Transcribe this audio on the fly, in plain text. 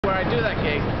I do that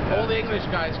gig, all the English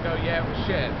guys go, yeah, it was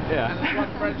shit. Yeah. And there's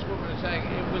one French woman who's saying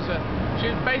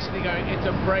she was basically going, it's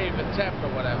a brave attempt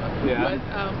or whatever. Yeah. But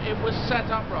it was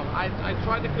set up wrong. I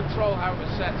tried to control how it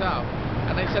was set up,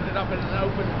 and they set it up in an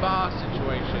open bar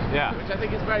situation, which I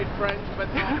think is very French, but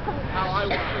not how I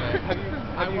wanted it.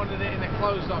 I wanted it in a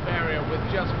closed-off area with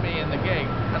just me and the gig,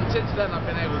 and since then I've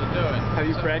been able to do it. Have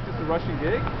you practiced the Russian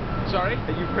gig? Sorry?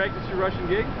 Have you practiced your Russian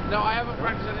gig? No, I haven't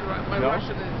practiced any. My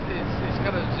Russian is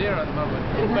kind of zero at the moment.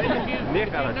 But if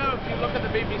you look at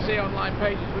the BBC online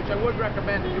pages, which I would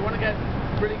recommend if you want to get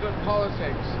really good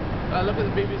politics, look at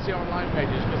the BBC online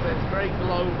pages because it's very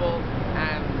global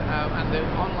and the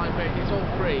online page is all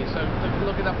free. So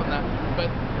look it up on that.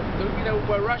 But you know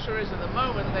where Russia is at the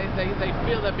moment, they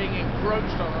feel they're being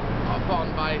encroached upon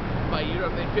by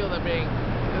Europe. They feel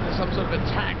there's some sort of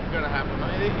attack going to happen.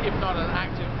 I mean, if not an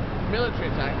active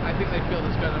military attack, I think they feel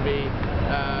there's going to be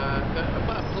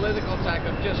a political attack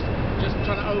of just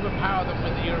trying to overpower them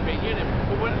with the European Union.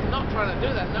 But we're not trying to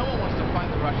do that. No one wants to fight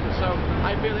the Russians. So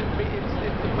I feel it's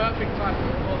the perfect time,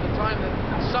 or the time that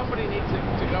somebody needs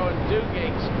to go and do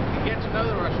gigs and get to know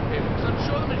the Russian people. Because I'm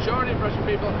sure the majority of Russian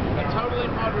people are totally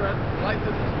moderate, like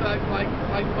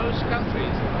most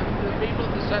countries. The people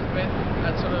at the centre of it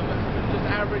are sort of just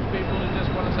average people who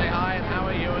just want to say hi and how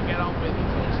are you and get on with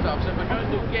stuff. So if I go and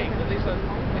do gigs, at least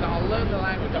I'll learn the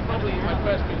language. Probably my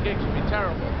first few gigs will be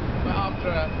terrible, but after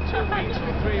 2 weeks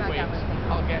or 3 weeks,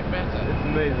 I'll get better. It's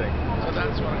amazing. So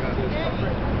that's what I'm going to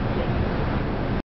do.